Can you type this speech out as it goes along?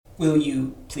Will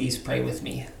you please pray with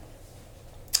me?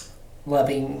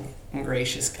 Loving and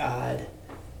gracious God,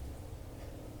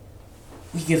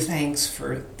 we give thanks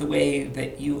for the way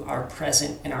that you are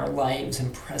present in our lives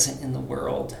and present in the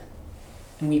world.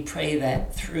 And we pray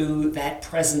that through that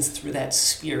presence, through that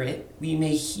Spirit, we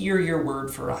may hear your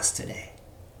word for us today.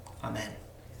 Amen.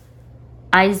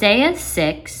 Isaiah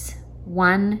 6,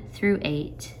 1 through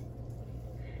 8.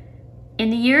 In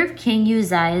the year of King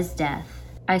Uzziah's death,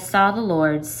 I saw the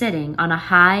Lord sitting on a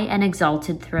high and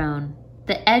exalted throne,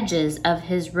 the edges of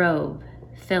his robe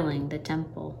filling the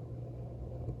temple.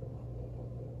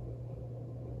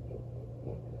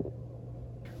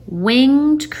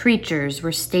 Winged creatures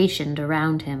were stationed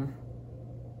around him.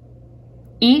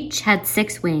 Each had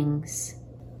 6 wings.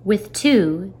 With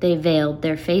 2 they veiled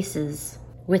their faces.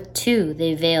 With 2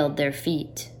 they veiled their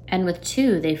feet. And with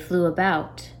 2 they flew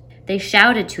about. They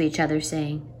shouted to each other,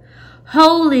 saying,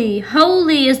 "Holy,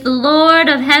 holy is the Lord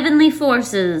of heavenly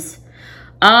forces.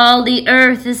 All the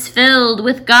earth is filled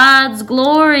with God's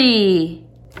glory."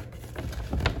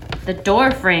 The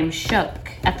doorframe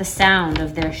shook at the sound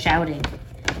of their shouting,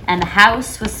 and the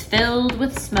house was filled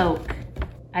with smoke.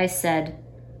 I said,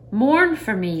 "Mourn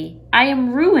for me, I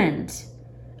am ruined.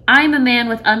 I am a man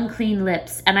with unclean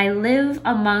lips, and I live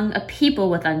among a people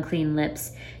with unclean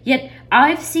lips. Yet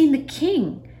I've seen the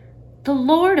King, the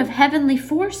Lord of heavenly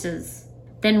forces."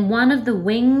 Then one of the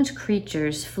winged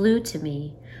creatures flew to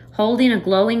me, holding a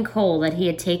glowing coal that he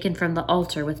had taken from the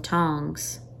altar with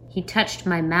tongs. He touched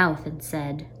my mouth and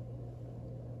said,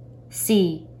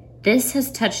 "See, this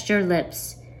has touched your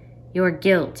lips. Your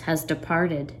guilt has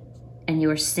departed, and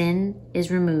your sin is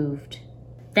removed."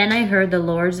 Then I heard the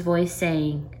Lord's voice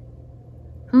saying,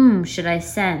 "Whom should I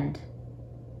send?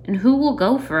 And who will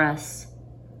go for us?"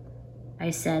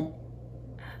 I said,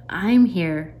 "I'm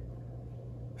here.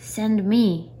 Send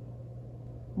me."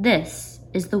 This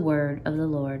is the word of the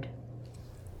Lord.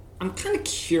 I'm kind of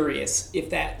curious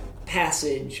if that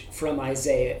passage from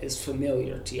Isaiah is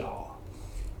familiar to y'all,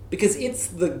 because it's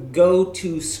the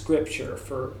go-to scripture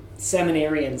for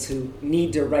seminarians who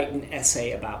need to write an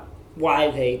essay about why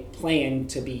they plan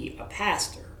to be a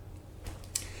pastor.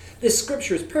 This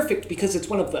scripture is perfect because it's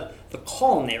one of the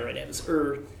call narratives,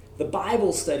 or the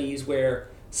Bible studies where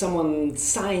someone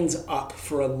signs up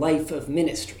for a life of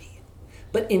ministry.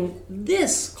 But in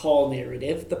this call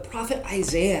narrative, the prophet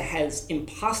Isaiah has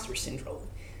imposter syndrome.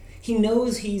 He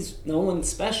knows he's no one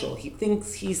special. He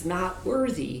thinks he's not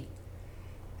worthy.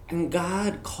 And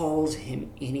God calls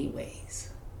him anyways.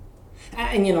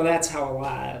 And that's how a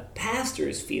lot of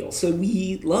pastors feel. So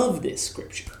we love this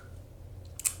scripture.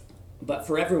 But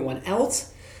for everyone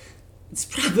else, it's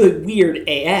probably weird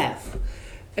AF.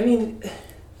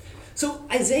 So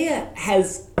Isaiah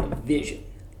has a vision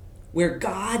where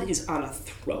God is on a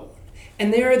throne,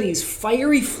 and there are these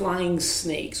fiery flying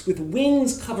snakes with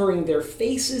wings covering their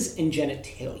faces and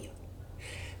genitalia.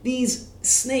 These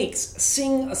snakes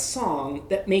sing a song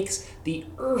that makes the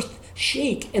earth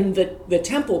shake, and the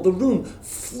temple, the room,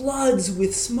 floods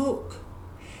with smoke.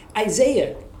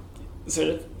 Isaiah, sort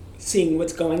of seeing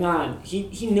what's going on,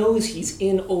 he knows he's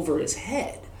in over his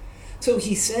head. So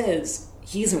he says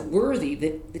he isn't worthy,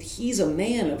 that he's a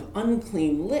man of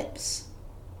unclean lips.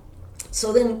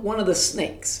 So then one of the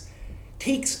snakes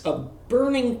takes a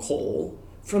burning coal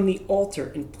from the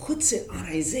altar and puts it on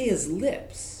Isaiah's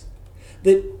lips.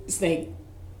 The snake,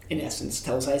 in essence,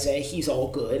 tells Isaiah he's all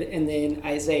good, and then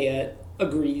Isaiah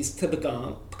agrees to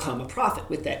become a prophet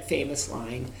with that famous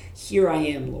line, "Here I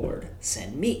am, Lord,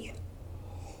 send me."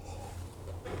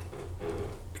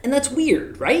 And that's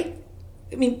weird, right?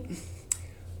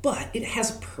 But it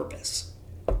has a purpose,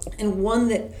 and one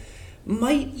that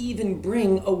might even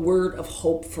bring a word of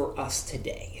hope for us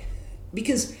today.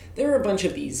 Because there are a bunch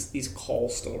of these call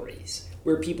stories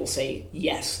where people say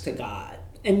yes to God,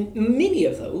 and many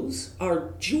of those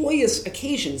are joyous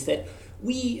occasions that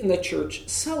we in the church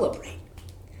celebrate.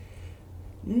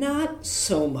 Not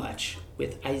so much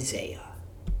with Isaiah.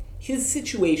 His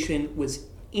situation was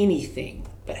anything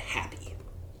but happy.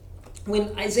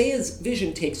 When Isaiah's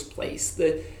vision takes place,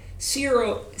 the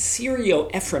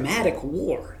Syro-Ephraimitic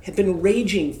War had been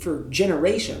raging for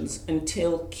generations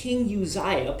until King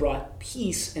Uzziah brought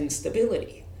peace and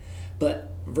stability.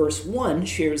 But verse 1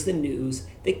 shares the news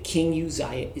that King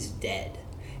Uzziah is dead,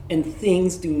 and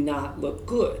things do not look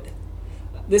good.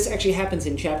 This actually happens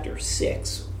in chapter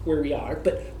 6, where we are,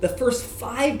 but the first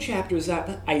 5 chapters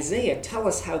of Isaiah tell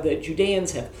us how the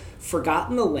Judeans have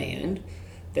forgotten the land,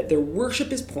 that their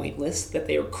worship is pointless, that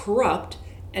they are corrupt,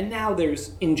 and now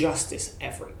there's injustice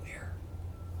everywhere.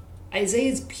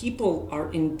 Isaiah's people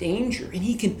are in danger, and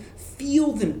he can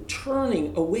feel them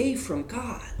turning away from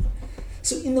God.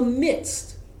 So in the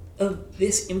midst of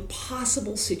this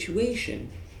impossible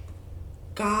situation,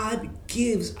 God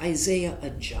gives Isaiah a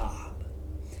job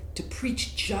to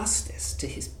preach justice to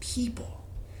his people.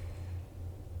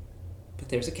 But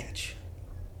there's a catch.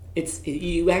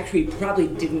 You actually probably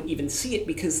didn't even see it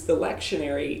because the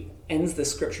lectionary ends the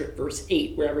scripture at verse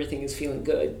 8 where everything is feeling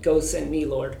good. Go send me,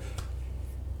 Lord.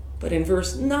 But in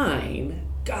verse 9,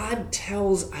 God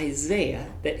tells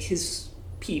Isaiah that Isaiah's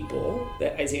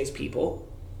people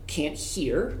can't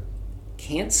hear,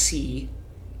 can't see,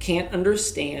 can't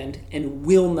understand, and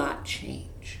will not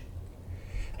change.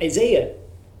 Isaiah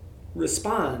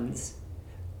responds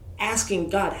asking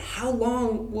God, how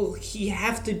long will he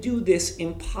have to do this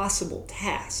impossible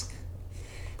task?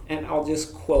 And I'll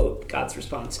just quote God's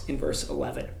response in verse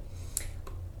 11.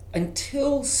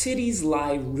 Until cities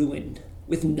lie ruined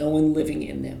with no one living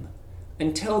in them,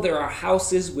 until there are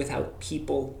houses without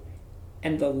people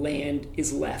and the land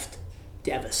is left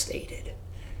devastated.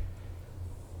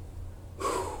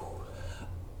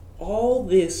 All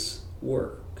this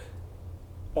work,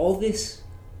 all this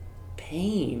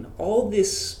pain, all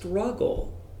this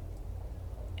struggle,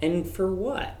 and for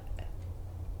what?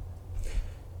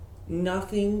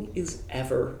 Nothing is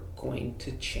ever going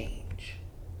to change.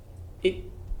 It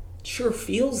sure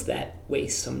feels that way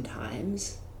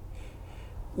sometimes.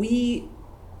 We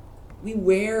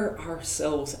wear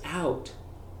ourselves out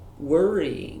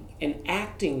worrying and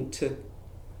acting to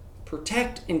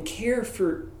protect and care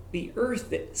for the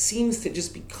earth that seems to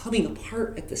just be coming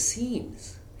apart at the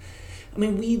seams. I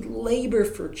mean, we labor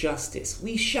for justice.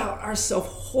 We shout ourselves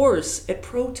hoarse at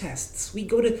protests. We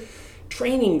go to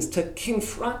trainings to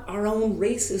confront our own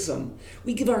racism.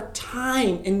 We give our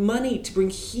time and money to bring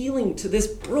healing to this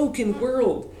broken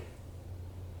world.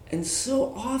 And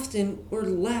so often we're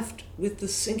left with the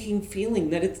sinking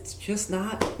feeling that it's just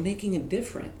not making a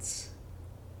difference,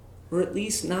 or at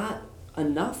least not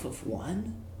enough of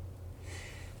one.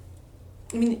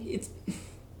 I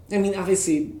mean,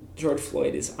 obviously George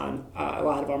Floyd is on a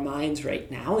lot of our minds right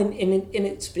now, and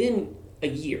it's been a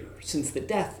year since the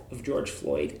death of George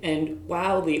Floyd, and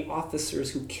while the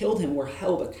officers who killed him were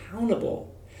held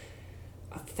accountable,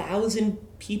 1,000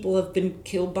 people have been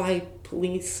killed by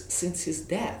police since his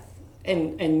death.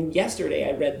 And yesterday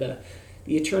I read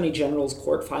the Attorney General's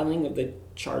court filing of the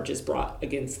charges brought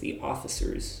against the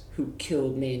officers who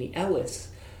killed Manny Ellis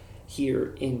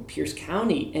here in Pierce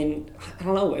County. And I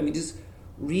don't know, I mean, just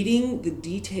reading the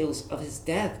details of his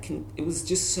death, it was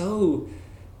just so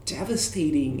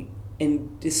devastating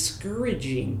and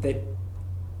discouraging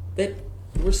that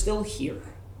we're still here.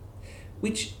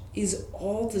 Which is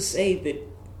all to say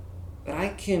that I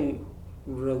can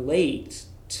relate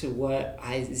to what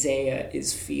Isaiah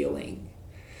is feeling,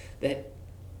 that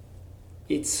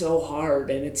it's so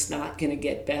hard and it's not going to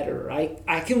get better.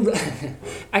 I can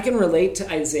relate to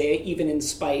Isaiah even in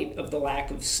spite of the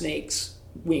lack of snakes,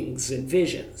 wings, and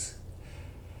visions.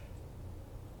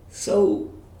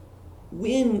 So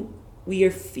when we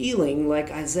are feeling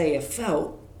like Isaiah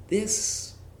felt,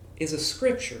 this is a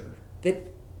scripture that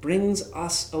brings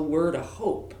us a word of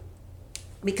hope.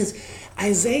 Because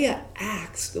Isaiah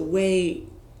acts the way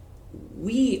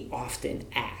we often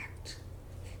act.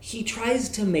 He tries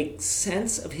to make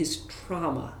sense of his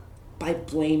trauma by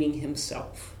blaming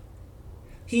himself.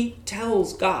 He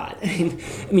tells God, I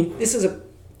mean, this is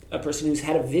a person who's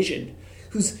had a vision,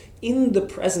 who's in the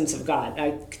presence of God.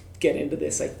 I get into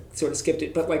this, I sort of skipped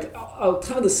it, but like a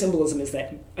ton of the symbolism is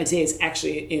that Isaiah is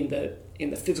actually in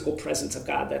the physical presence of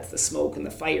God. That's the smoke and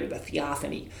the fire, the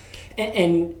theophany.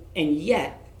 And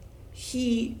yet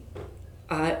he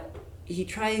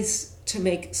tries to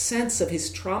make sense of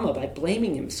his trauma by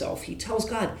blaming himself. He tells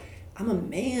God, I'm a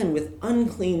man with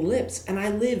unclean lips, and I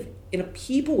live in a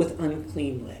people with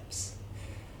unclean lips.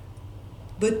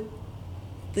 But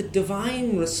the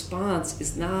divine response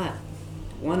is not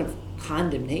one of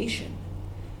condemnation.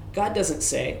 God doesn't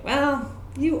say, well,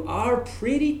 you are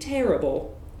pretty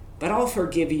terrible, but I'll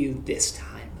forgive you this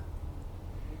time.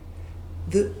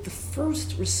 The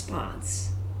first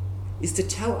response is to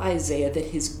tell Isaiah that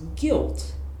his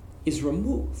guilt is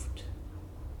removed.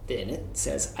 Then it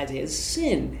says Isaiah's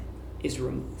sin is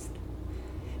removed.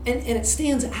 And it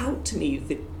stands out to me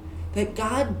that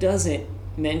God doesn't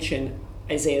mention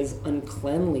Isaiah's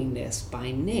uncleanliness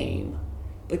by name,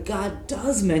 but God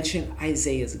does mention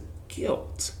Isaiah's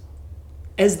guilt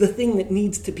as the thing that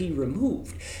needs to be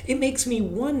removed. It makes me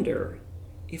wonder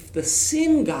if the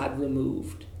sin God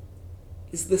removed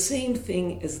is the same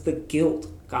thing as the guilt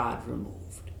God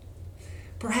removed.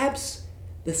 Perhaps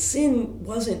the sin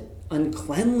wasn't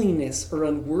uncleanliness or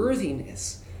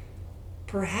unworthiness.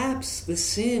 Perhaps the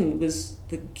sin was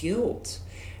the guilt.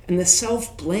 and the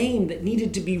self-blame that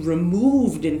needed to be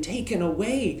removed and taken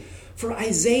away, for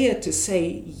Isaiah to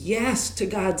say yes to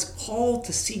God's call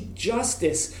to seek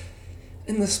justice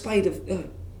in the spite of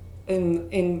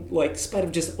spite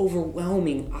of just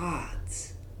overwhelming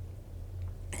odds.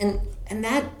 And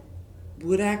that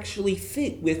would actually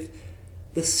fit with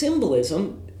the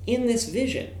symbolism in this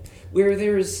vision, where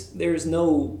there's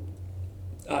no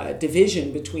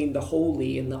division between the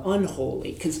holy and the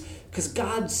unholy, because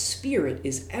God's Spirit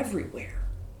is everywhere.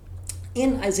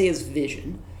 In Isaiah's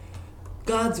vision,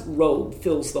 God's robe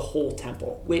fills the whole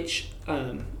temple, which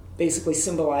basically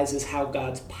symbolizes how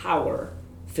God's power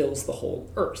fills the whole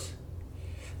earth.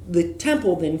 The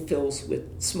temple then fills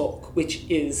with smoke, which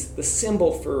is the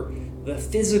symbol for the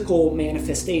physical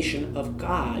manifestation of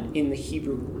God in the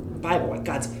Hebrew Bible, like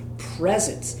God's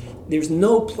presence. There's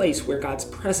no place where God's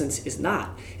presence is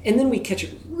not. And then we catch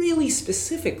it really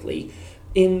specifically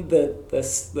in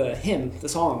the hymn, the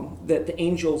song that the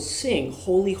angels sing,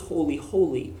 "Holy, holy,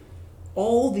 holy.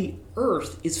 All the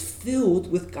earth is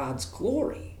filled with God's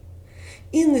glory."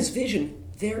 In this vision,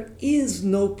 there is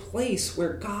no place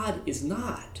where God is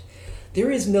not.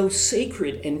 There is no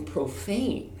sacred and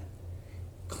profane.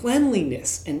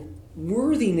 Cleanliness and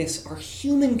worthiness are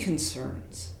human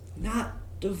concerns, not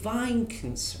divine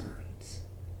concerns,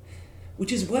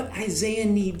 which is what Isaiah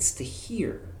needs to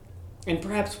hear, and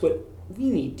perhaps what we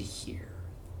need to hear,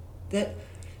 that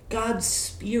God's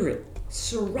Spirit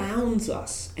surrounds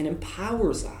us and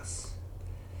empowers us,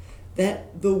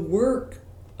 that the work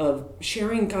of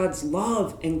sharing God's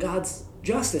love and God's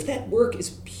justice, that work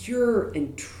is pure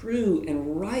and true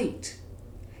and right.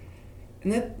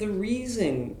 And that the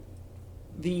reason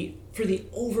for the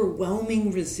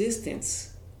overwhelming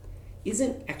resistance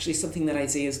isn't actually something that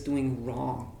Isaiah is doing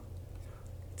wrong.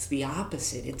 It's the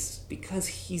opposite. It's because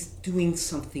he's doing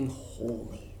something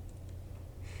holy.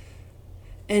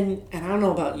 And I don't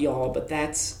know about y'all, but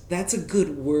that's a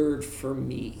good word for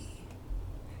me,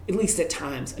 at least at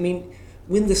times. I mean,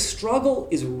 when the struggle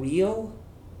is real,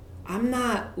 I'm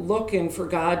not looking for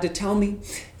God to tell me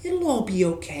it'll all be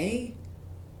okay,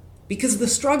 because the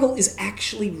struggle is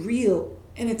actually real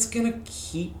and it's going to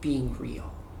keep being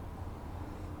real,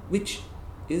 which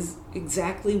is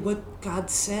exactly what God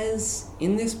says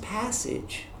in this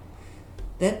passage,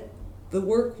 that the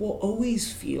work will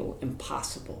always feel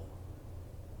impossible.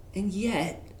 And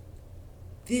yet,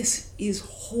 this is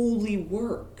holy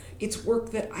work. It's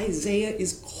work that Isaiah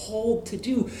is called to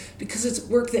do because it's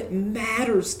work that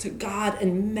matters to God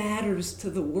and matters to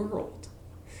the world.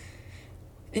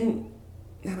 And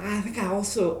I think I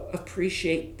also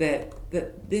appreciate that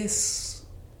this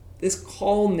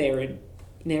call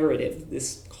narrative,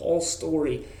 this call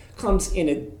story, comes in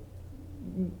a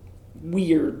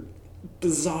weird,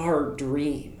 bizarre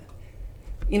dream.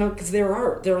 Because there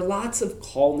are lots of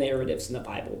call narratives in the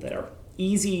Bible that are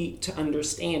easy to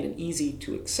understand and easy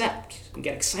to accept and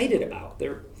get excited about.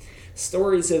 They're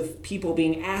stories of people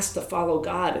being asked to follow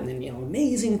God, and then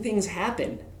amazing things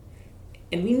happen.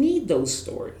 And we need those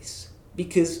stories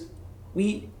because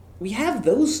we have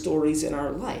those stories in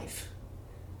our life.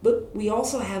 But we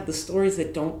also have the stories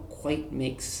that don't quite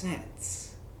make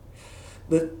sense.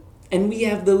 And we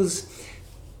have those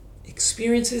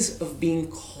experiences of being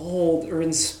called or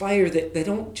inspired that they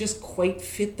don't just quite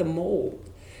fit the mold.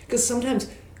 Because sometimes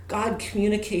God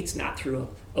communicates not through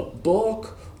a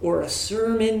book or a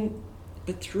sermon,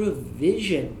 but through a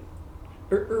vision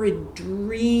or a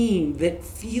dream that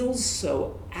feels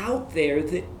so out there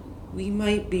that we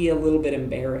might be a little bit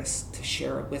embarrassed to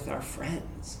share it with our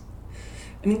friends.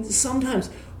 I mean, sometimes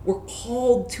we're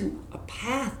called to a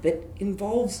path that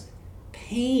involves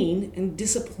pain and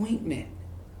disappointment.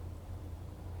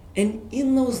 And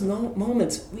in those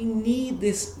moments, we need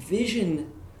this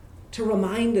vision to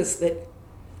remind us that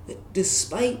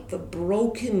despite the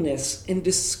brokenness and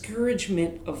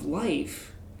discouragement of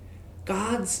life,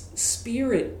 God's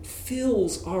Spirit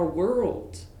fills our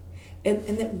world, and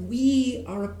that we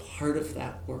are a part of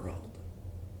that world.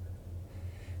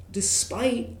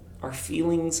 Despite our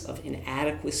feelings of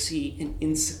inadequacy and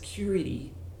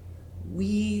insecurity,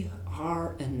 we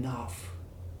are enough.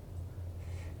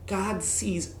 God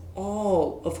sees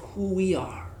all of who we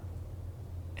are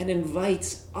and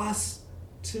invites us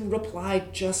to reply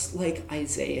just like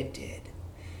Isaiah did.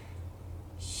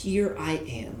 "Here I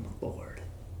am, Lord,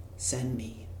 send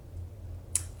me."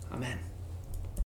 Amen.